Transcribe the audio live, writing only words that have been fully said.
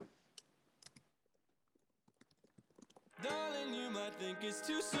think it's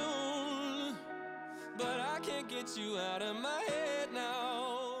too soon, but I can't get you out of my head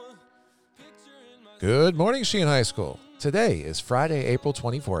now. Good morning, Sheehan High School. Today is Friday, April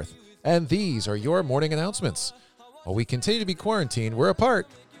 24th, and these are your morning announcements. While we continue to be quarantined, we're apart.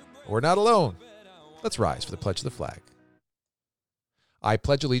 We're not alone. Let's rise for the pledge of the flag. I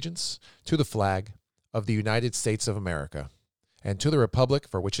pledge allegiance to the flag of the United States of America and to the republic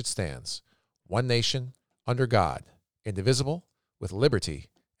for which it stands, one nation, under God, indivisible, with liberty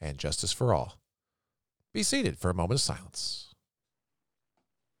and justice for all. Be seated for a moment of silence.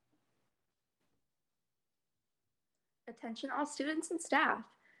 Attention all students and staff.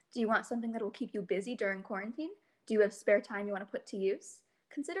 Do you want something that will keep you busy during quarantine? Do you have spare time you want to put to use?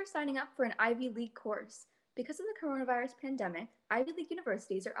 Consider signing up for an Ivy League course. Because of the coronavirus pandemic, Ivy League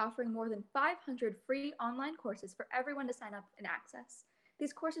universities are offering more than 500 free online courses for everyone to sign up and access.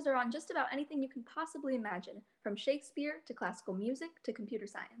 These courses are on just about anything you can possibly imagine, from Shakespeare to classical music to computer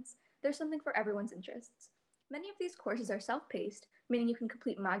science. There's something for everyone's interests. Many of these courses are self-paced, meaning you can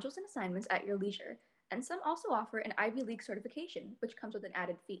complete modules and assignments at your leisure, and some also offer an Ivy League certification, which comes with an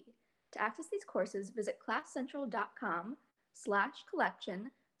added fee. To access these courses, visit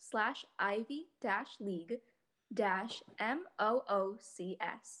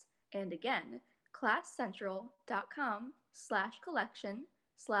classcentral.com/collection/Ivy-League-MOOCS. And again,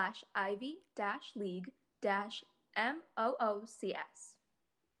 classcentral.com/collection/Ivy-League-MOOCS.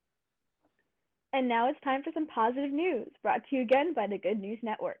 And now it's time for some positive news, brought to you again by the Good News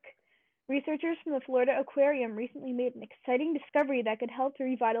Network. Researchers from the Florida Aquarium recently made an exciting discovery that could help to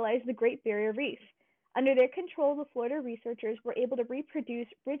revitalize the Great Barrier Reef. Under their control, the Florida researchers were able to reproduce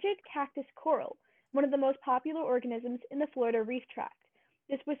rigid cactus coral, one of the most popular organisms in the Florida Reef Tract.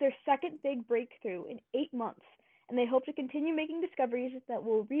 This was their second big breakthrough in 8 months, and they hope to continue making discoveries that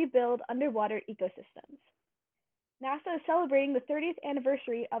will rebuild underwater ecosystems. NASA is celebrating the 30th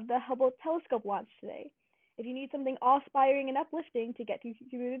anniversary of the Hubble telescope launch today. If you need something awe-inspiring and uplifting to get you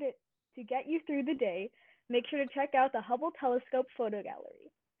through the day, make sure to check out the Hubble Telescope Photo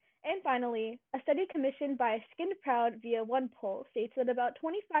Gallery. And finally, a study commissioned by Skin Proud via OnePoll states that about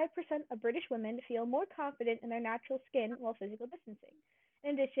 25% of British women feel more confident in their natural skin while physical distancing.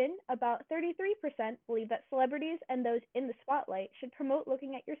 In addition, about 33% believe that celebrities and those in the spotlight should promote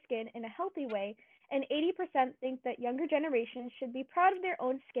looking at your skin in a healthy way, and 80% think that younger generations should be proud of their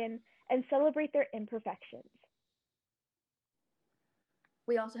own skin and celebrate their imperfections.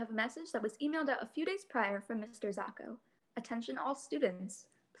 We also have a message that was emailed out a few days prior from Mr. Zacco. Attention all students,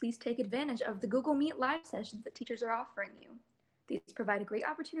 please take advantage of the Google Meet live sessions that teachers are offering you. These provide a great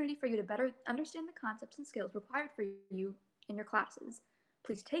opportunity for you to better understand the concepts and skills required for you in your classes.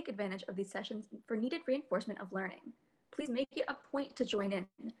 Please take advantage of these sessions for needed reinforcement of learning. Please make it a point to join in.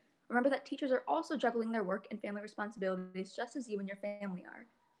 Remember that teachers are also juggling their work and family responsibilities just as you and your family are.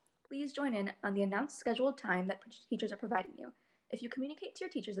 Please join in on the announced scheduled time that teachers are providing you. If you communicate to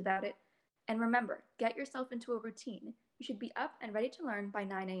your teachers about it, and remember, get yourself into a routine. You should be up and ready to learn by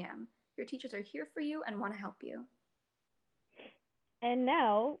 9 a.m. Your teachers are here for you and want to help you. And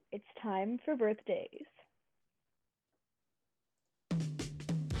now it's time for birthdays.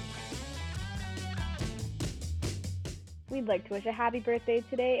 We'd like to wish a happy birthday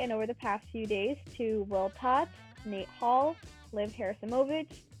today and over the past few days to Will Tots, Nate Hall, Liv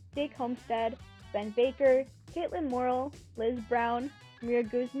Harrisimovich, Jake Homestead, Ben Baker, Caitlin Morrill, Liz Brown, Maria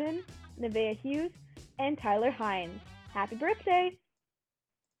Guzman, Nevaeh Hughes, and Tyler Hines. Happy birthday!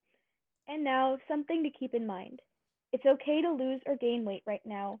 And now, something to keep in mind. It's okay to lose or gain weight right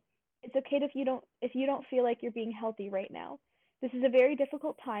now. It's okay if you don't feel like you're being healthy right now. This is a very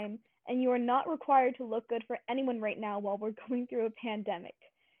difficult time, and you are not required to look good for anyone right now while we're going through a pandemic.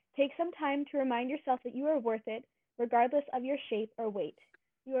 Take some time to remind yourself that you are worth it, regardless of your shape or weight.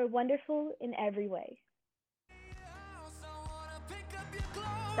 You are wonderful in every way.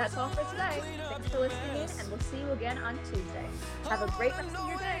 That's all for today. Thanks for listening in, and we'll see you again on Tuesday. Have a great rest of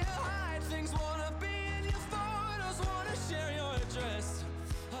your day.